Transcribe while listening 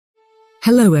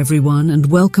Hello everyone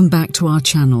and welcome back to our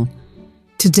channel.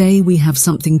 Today we have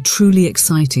something truly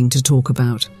exciting to talk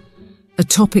about. A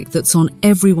topic that's on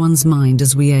everyone's mind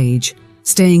as we age,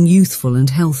 staying youthful and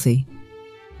healthy.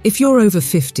 If you're over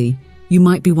 50, you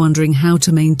might be wondering how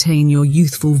to maintain your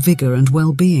youthful vigor and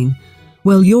well-being.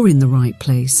 Well, you're in the right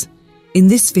place. In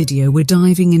this video, we're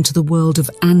diving into the world of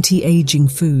anti-aging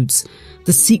foods,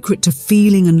 the secret to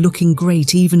feeling and looking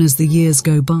great even as the years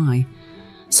go by.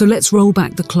 So let's roll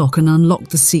back the clock and unlock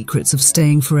the secrets of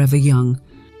staying forever young.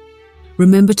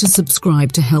 Remember to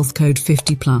subscribe to Health Code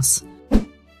 50+.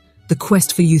 The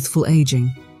quest for youthful aging.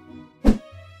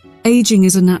 Aging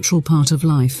is a natural part of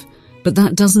life, but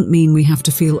that doesn't mean we have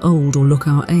to feel old or look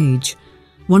our age.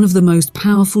 One of the most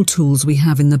powerful tools we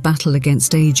have in the battle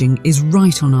against aging is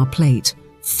right on our plate: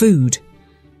 food.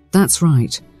 That's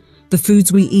right. The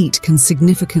foods we eat can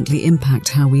significantly impact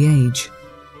how we age.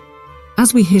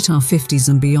 As we hit our 50s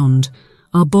and beyond,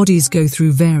 our bodies go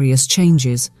through various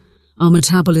changes. Our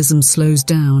metabolism slows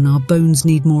down, our bones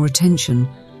need more attention,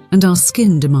 and our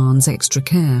skin demands extra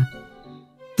care.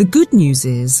 The good news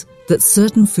is that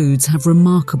certain foods have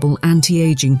remarkable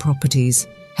anti-aging properties,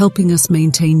 helping us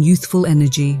maintain youthful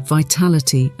energy,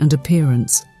 vitality, and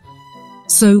appearance.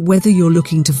 So whether you're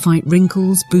looking to fight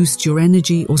wrinkles, boost your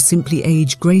energy, or simply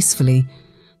age gracefully,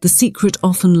 the secret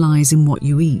often lies in what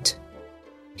you eat.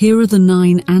 Here are the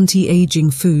 9 anti-aging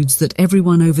foods that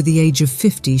everyone over the age of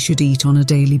 50 should eat on a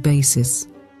daily basis.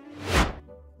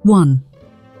 1.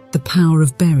 The power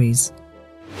of berries.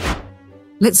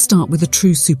 Let's start with a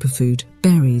true superfood,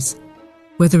 berries.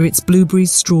 Whether it's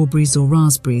blueberries, strawberries, or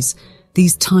raspberries,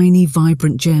 these tiny,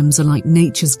 vibrant gems are like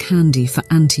nature's candy for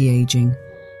anti-aging.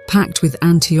 Packed with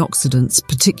antioxidants,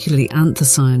 particularly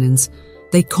anthocyanins,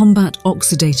 they combat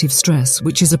oxidative stress,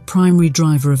 which is a primary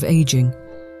driver of aging.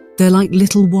 They're like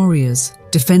little warriors,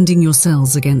 defending your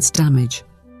cells against damage.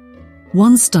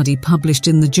 One study published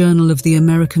in the Journal of the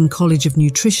American College of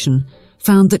Nutrition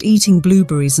found that eating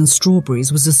blueberries and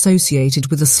strawberries was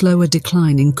associated with a slower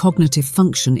decline in cognitive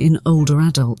function in older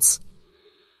adults.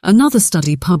 Another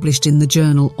study published in the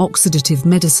journal Oxidative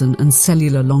Medicine and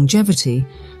Cellular Longevity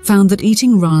found that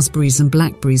eating raspberries and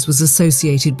blackberries was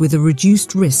associated with a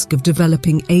reduced risk of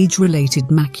developing age-related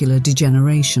macular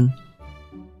degeneration.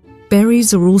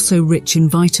 Berries are also rich in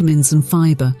vitamins and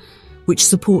fiber, which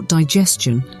support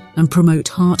digestion and promote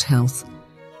heart health,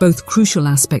 both crucial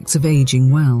aspects of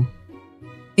aging well.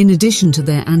 In addition to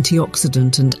their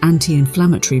antioxidant and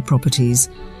anti-inflammatory properties,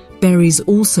 berries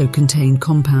also contain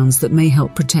compounds that may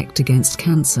help protect against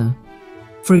cancer.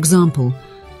 For example,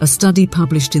 a study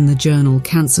published in the journal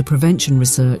Cancer Prevention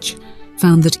Research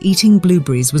found that eating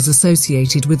blueberries was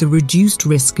associated with a reduced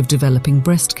risk of developing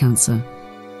breast cancer.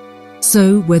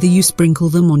 So, whether you sprinkle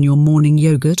them on your morning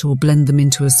yogurt or blend them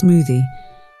into a smoothie,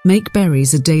 make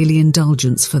berries a daily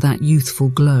indulgence for that youthful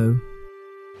glow.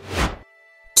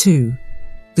 2.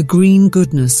 The green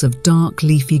goodness of dark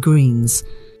leafy greens.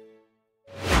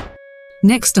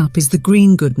 Next up is the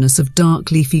green goodness of dark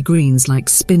leafy greens like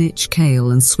spinach, kale,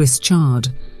 and Swiss chard.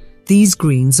 These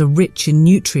greens are rich in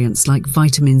nutrients like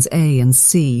vitamins A and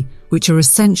C, which are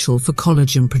essential for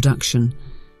collagen production,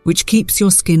 which keeps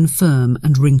your skin firm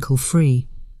and wrinkle-free.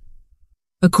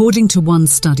 According to one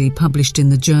study published in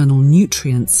the journal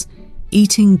Nutrients,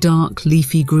 eating dark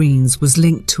leafy greens was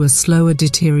linked to a slower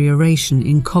deterioration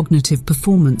in cognitive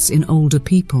performance in older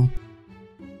people.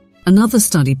 Another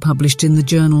study published in the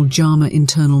journal JAMA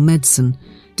Internal Medicine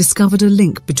discovered a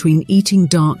link between eating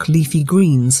dark leafy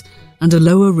greens and a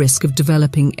lower risk of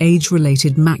developing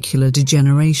age-related macular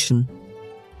degeneration.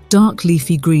 Dark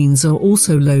leafy greens are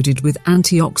also loaded with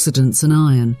antioxidants and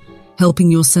iron, helping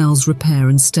your cells repair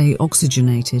and stay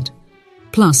oxygenated.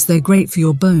 Plus, they're great for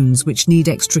your bones, which need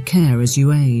extra care as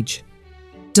you age.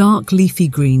 Dark leafy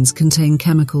greens contain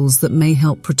chemicals that may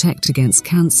help protect against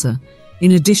cancer,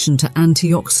 in addition to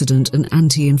antioxidant and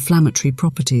anti-inflammatory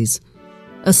properties.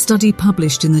 A study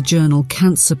published in the journal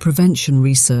Cancer Prevention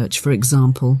Research, for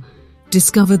example,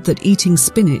 discovered that eating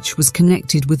spinach was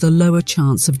connected with a lower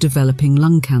chance of developing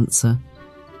lung cancer.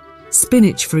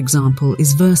 Spinach, for example,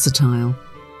 is versatile.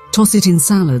 Toss it in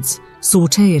salads,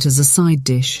 sauté it as a side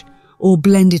dish, or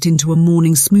blend it into a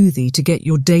morning smoothie to get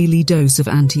your daily dose of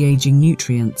anti-aging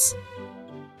nutrients.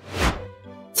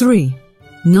 3.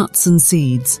 Nuts and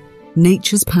seeds,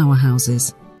 nature's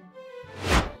powerhouses.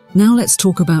 Now let's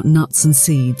talk about nuts and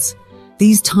seeds.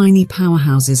 These tiny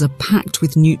powerhouses are packed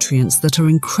with nutrients that are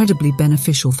incredibly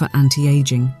beneficial for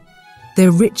anti-aging.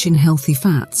 They're rich in healthy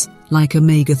fats, like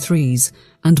omega-3s,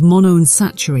 and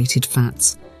monounsaturated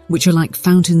fats, which are like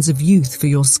fountains of youth for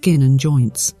your skin and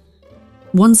joints.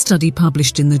 One study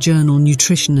published in the journal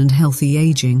Nutrition and Healthy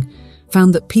Aging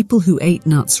found that people who ate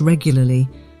nuts regularly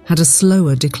had a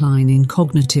slower decline in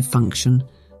cognitive function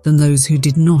than those who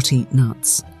did not eat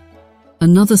nuts.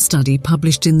 Another study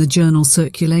published in the journal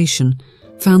Circulation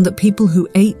found that people who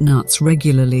ate nuts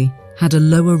regularly had a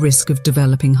lower risk of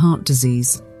developing heart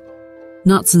disease.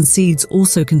 Nuts and seeds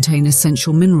also contain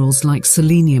essential minerals like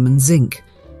selenium and zinc,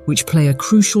 which play a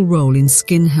crucial role in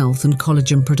skin health and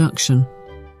collagen production.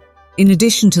 In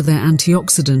addition to their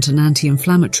antioxidant and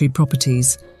anti-inflammatory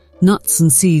properties, nuts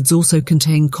and seeds also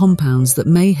contain compounds that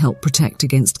may help protect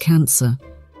against cancer.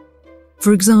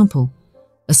 For example,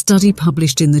 a study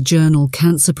published in the journal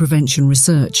Cancer Prevention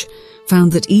Research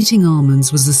found that eating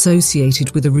almonds was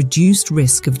associated with a reduced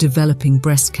risk of developing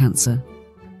breast cancer.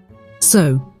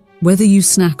 So, whether you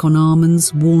snack on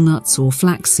almonds, walnuts, or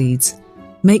flax seeds,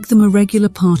 make them a regular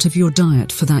part of your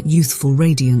diet for that youthful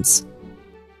radiance.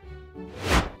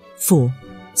 4.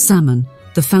 Salmon,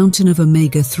 the fountain of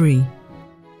omega-3.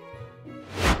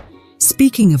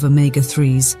 Speaking of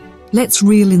omega-3s, let's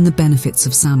reel in the benefits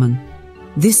of salmon.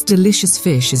 This delicious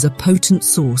fish is a potent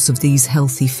source of these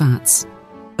healthy fats.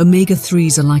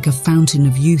 Omega-3s are like a fountain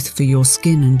of youth for your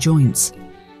skin and joints.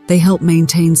 They help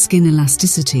maintain skin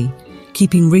elasticity,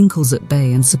 keeping wrinkles at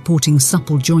bay and supporting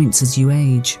supple joints as you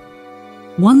age.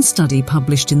 One study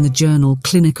published in the journal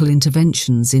Clinical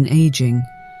Interventions in Aging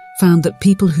found that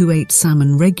people who ate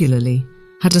salmon regularly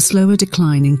had a slower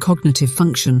decline in cognitive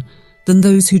function than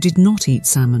those who did not eat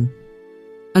salmon.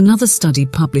 Another study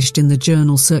published in the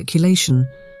journal Circulation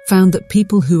found that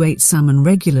people who ate salmon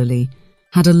regularly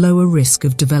had a lower risk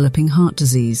of developing heart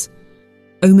disease.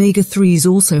 Omega-3s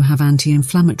also have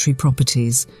anti-inflammatory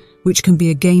properties, which can be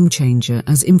a game changer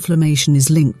as inflammation is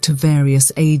linked to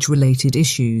various age-related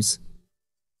issues.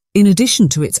 In addition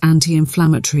to its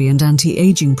anti-inflammatory and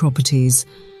anti-aging properties,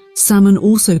 salmon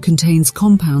also contains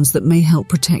compounds that may help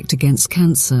protect against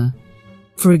cancer.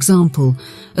 For example,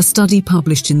 a study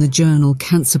published in the journal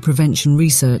Cancer Prevention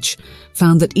Research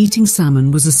found that eating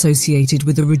salmon was associated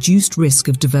with a reduced risk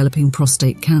of developing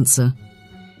prostate cancer.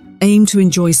 Aim to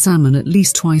enjoy salmon at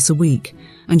least twice a week,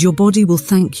 and your body will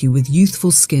thank you with youthful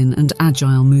skin and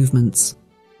agile movements.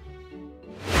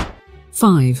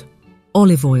 5.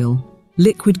 Olive oil,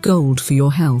 liquid gold for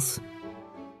your health.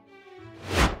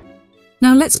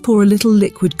 Now let's pour a little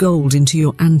liquid gold into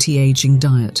your anti-aging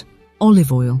diet.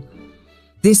 Olive oil.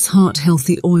 This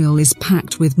heart-healthy oil is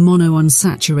packed with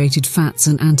monounsaturated fats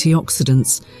and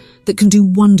antioxidants that can do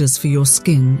wonders for your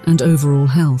skin and overall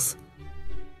health.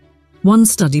 One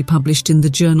study published in the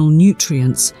journal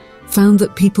Nutrients found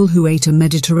that people who ate a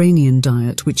Mediterranean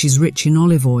diet, which is rich in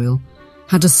olive oil,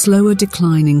 had a slower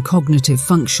decline in cognitive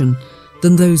function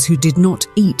than those who did not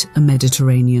eat a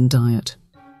Mediterranean diet.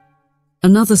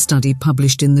 Another study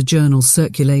published in the journal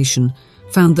Circulation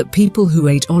found that people who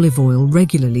ate olive oil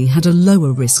regularly had a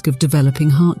lower risk of developing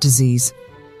heart disease.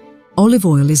 Olive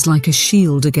oil is like a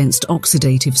shield against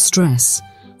oxidative stress,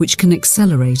 which can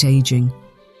accelerate aging.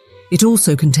 It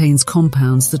also contains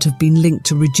compounds that have been linked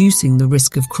to reducing the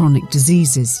risk of chronic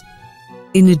diseases.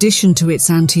 In addition to its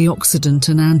antioxidant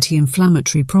and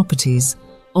anti-inflammatory properties,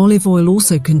 olive oil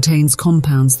also contains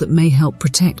compounds that may help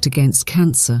protect against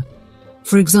cancer.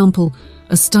 For example,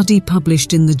 a study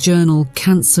published in the journal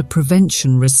Cancer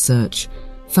Prevention Research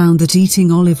found that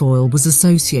eating olive oil was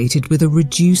associated with a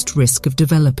reduced risk of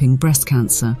developing breast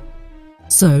cancer.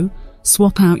 So,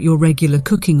 swap out your regular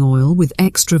cooking oil with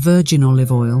extra virgin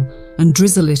olive oil and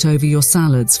drizzle it over your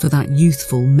salads for that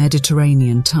youthful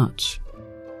Mediterranean touch.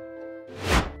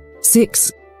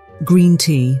 6. Green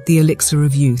tea, the elixir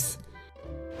of youth.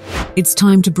 It's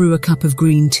time to brew a cup of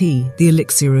green tea, the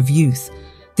elixir of youth.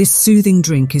 This soothing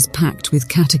drink is packed with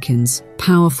catechins,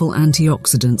 powerful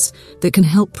antioxidants that can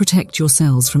help protect your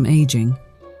cells from aging.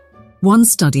 One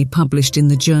study published in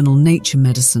the journal Nature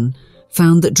Medicine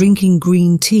found that drinking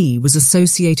green tea was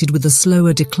associated with a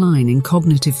slower decline in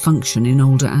cognitive function in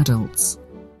older adults.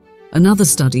 Another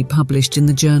study published in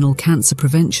the journal Cancer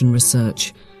Prevention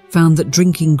Research found that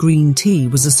drinking green tea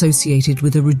was associated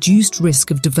with a reduced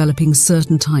risk of developing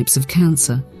certain types of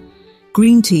cancer.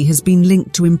 Green tea has been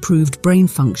linked to improved brain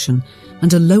function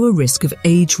and a lower risk of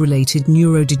age-related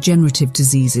neurodegenerative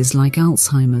diseases like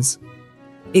Alzheimer's.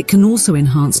 It can also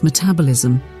enhance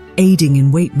metabolism, aiding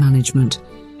in weight management,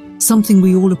 something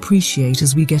we all appreciate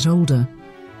as we get older.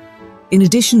 In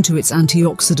addition to its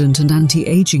antioxidant and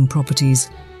anti-aging properties,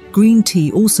 green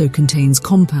tea also contains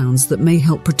compounds that may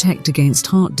help protect against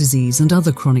heart disease and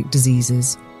other chronic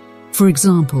diseases. For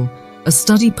example, a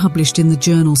study published in the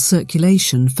journal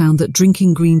Circulation found that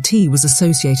drinking green tea was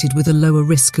associated with a lower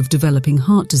risk of developing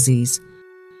heart disease.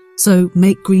 So,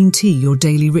 make green tea your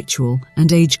daily ritual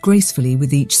and age gracefully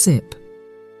with each sip.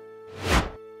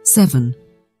 7.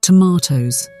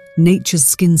 Tomatoes, nature's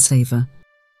skin saver.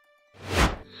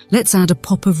 Let's add a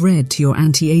pop of red to your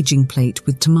anti-aging plate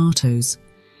with tomatoes.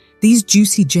 These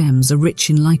juicy gems are rich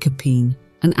in lycopene,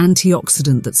 an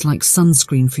antioxidant that's like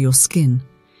sunscreen for your skin.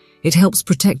 It helps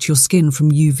protect your skin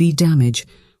from UV damage,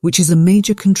 which is a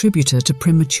major contributor to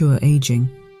premature aging.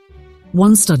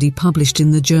 One study published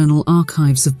in the journal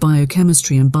Archives of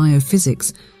Biochemistry and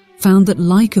Biophysics found that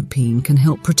lycopene can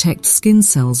help protect skin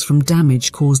cells from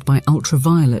damage caused by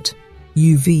ultraviolet,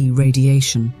 UV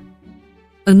radiation.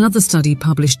 Another study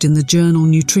published in the journal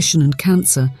Nutrition and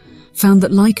Cancer found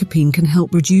that lycopene can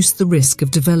help reduce the risk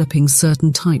of developing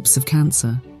certain types of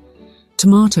cancer.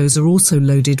 Tomatoes are also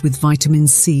loaded with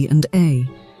vitamins C and A,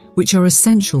 which are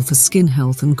essential for skin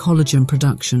health and collagen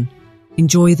production.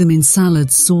 Enjoy them in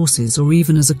salads, sauces, or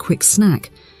even as a quick snack,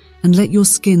 and let your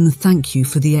skin thank you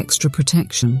for the extra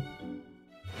protection.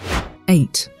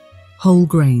 8. Whole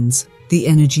grains, the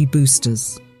energy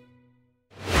boosters.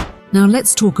 Now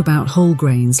let's talk about whole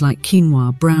grains like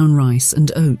quinoa, brown rice, and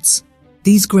oats.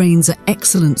 These grains are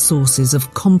excellent sources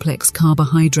of complex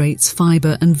carbohydrates,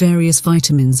 fiber, and various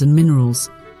vitamins and minerals.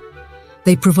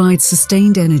 They provide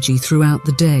sustained energy throughout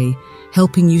the day,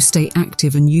 helping you stay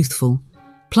active and youthful.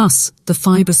 Plus, the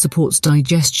fiber supports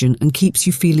digestion and keeps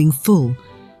you feeling full,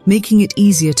 making it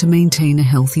easier to maintain a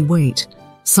healthy weight,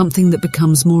 something that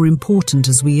becomes more important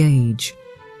as we age.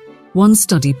 One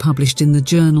study published in the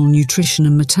journal Nutrition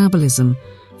and Metabolism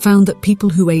found that people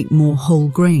who ate more whole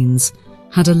grains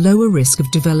had a lower risk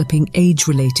of developing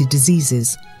age-related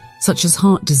diseases, such as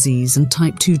heart disease and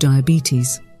type 2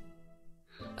 diabetes.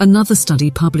 Another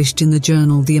study published in the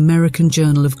journal The American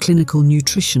Journal of Clinical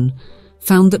Nutrition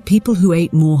found that people who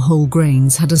ate more whole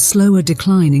grains had a slower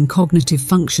decline in cognitive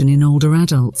function in older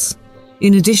adults.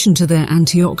 In addition to their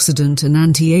antioxidant and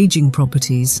anti-aging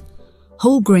properties,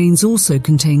 whole grains also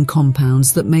contain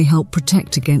compounds that may help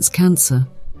protect against cancer.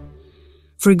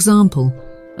 For example,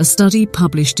 a study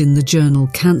published in the journal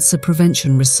Cancer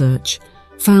Prevention Research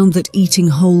found that eating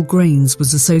whole grains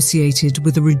was associated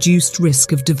with a reduced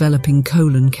risk of developing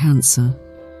colon cancer.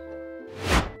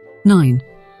 9.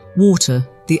 Water,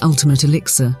 the ultimate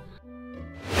elixir.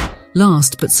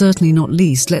 Last but certainly not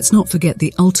least, let's not forget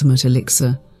the ultimate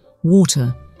elixir,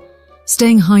 water.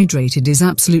 Staying hydrated is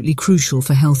absolutely crucial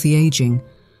for healthy aging.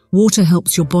 Water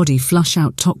helps your body flush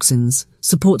out toxins,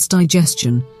 supports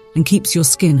digestion, and keeps your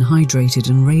skin hydrated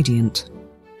and radiant.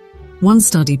 One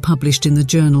study published in the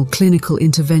journal Clinical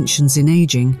Interventions in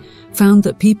Aging found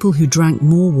that people who drank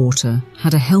more water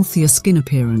had a healthier skin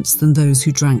appearance than those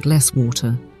who drank less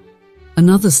water.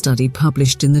 Another study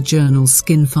published in the journal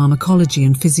Skin Pharmacology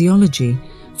and Physiology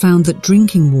found that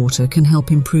drinking water can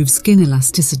help improve skin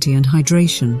elasticity and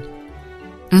hydration.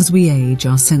 As we age,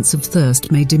 our sense of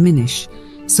thirst may diminish,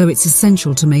 so it's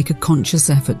essential to make a conscious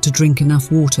effort to drink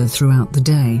enough water throughout the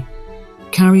day.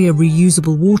 Carry a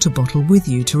reusable water bottle with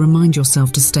you to remind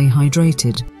yourself to stay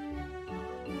hydrated.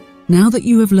 Now that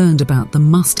you have learned about the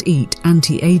must-eat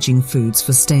anti-aging foods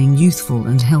for staying youthful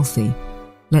and healthy,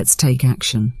 let's take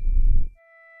action.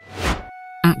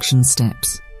 Action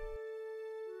steps.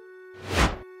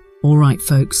 Alright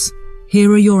folks,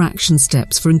 here are your action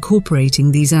steps for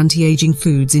incorporating these anti-aging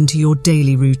foods into your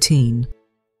daily routine.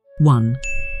 1.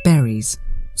 Berries.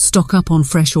 Stock up on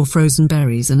fresh or frozen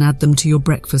berries and add them to your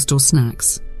breakfast or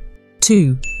snacks.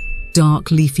 2. Dark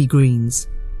leafy greens.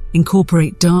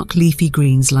 Incorporate dark leafy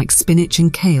greens like spinach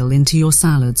and kale into your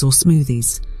salads or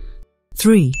smoothies.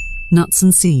 3. Nuts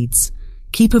and seeds.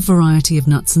 Keep a variety of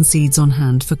nuts and seeds on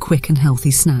hand for quick and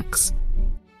healthy snacks.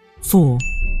 4.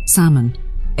 Salmon.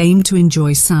 Aim to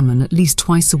enjoy salmon at least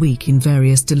twice a week in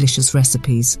various delicious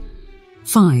recipes.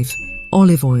 5.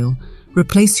 Olive oil.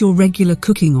 Replace your regular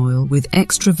cooking oil with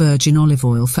extra virgin olive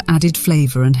oil for added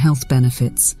flavor and health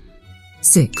benefits.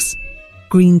 6.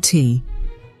 Green tea.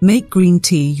 Make green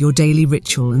tea your daily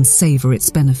ritual and savor its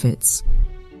benefits.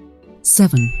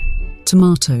 7.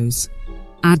 Tomatoes.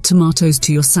 Add tomatoes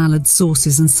to your salads,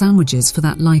 sauces, and sandwiches for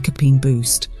that lycopene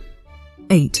boost.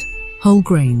 8. Whole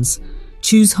grains.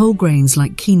 Choose whole grains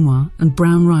like quinoa and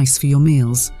brown rice for your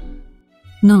meals.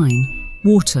 9.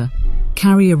 Water.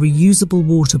 Carry a reusable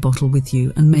water bottle with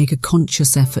you and make a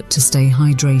conscious effort to stay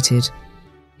hydrated.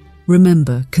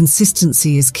 Remember,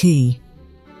 consistency is key.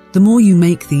 The more you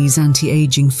make these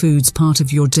anti-aging foods part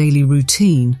of your daily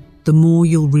routine, the more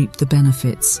you'll reap the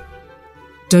benefits.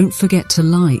 Don't forget to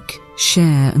like,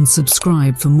 share, and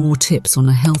subscribe for more tips on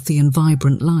a healthy and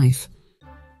vibrant life.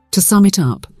 To sum it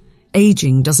up,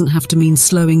 aging doesn't have to mean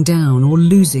slowing down or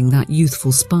losing that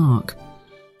youthful spark.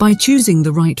 By choosing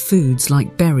the right foods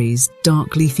like berries,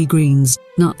 dark leafy greens,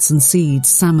 nuts and seeds,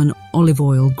 salmon, olive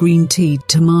oil, green tea,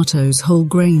 tomatoes, whole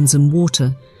grains and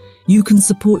water, you can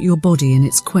support your body in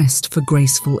its quest for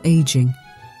graceful aging.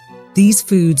 These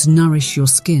foods nourish your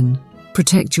skin,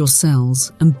 protect your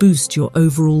cells, and boost your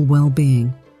overall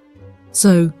well-being.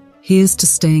 So, here's to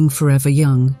staying forever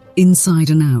young,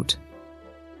 inside and out.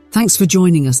 Thanks for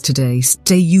joining us today.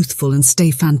 Stay youthful and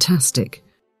stay fantastic.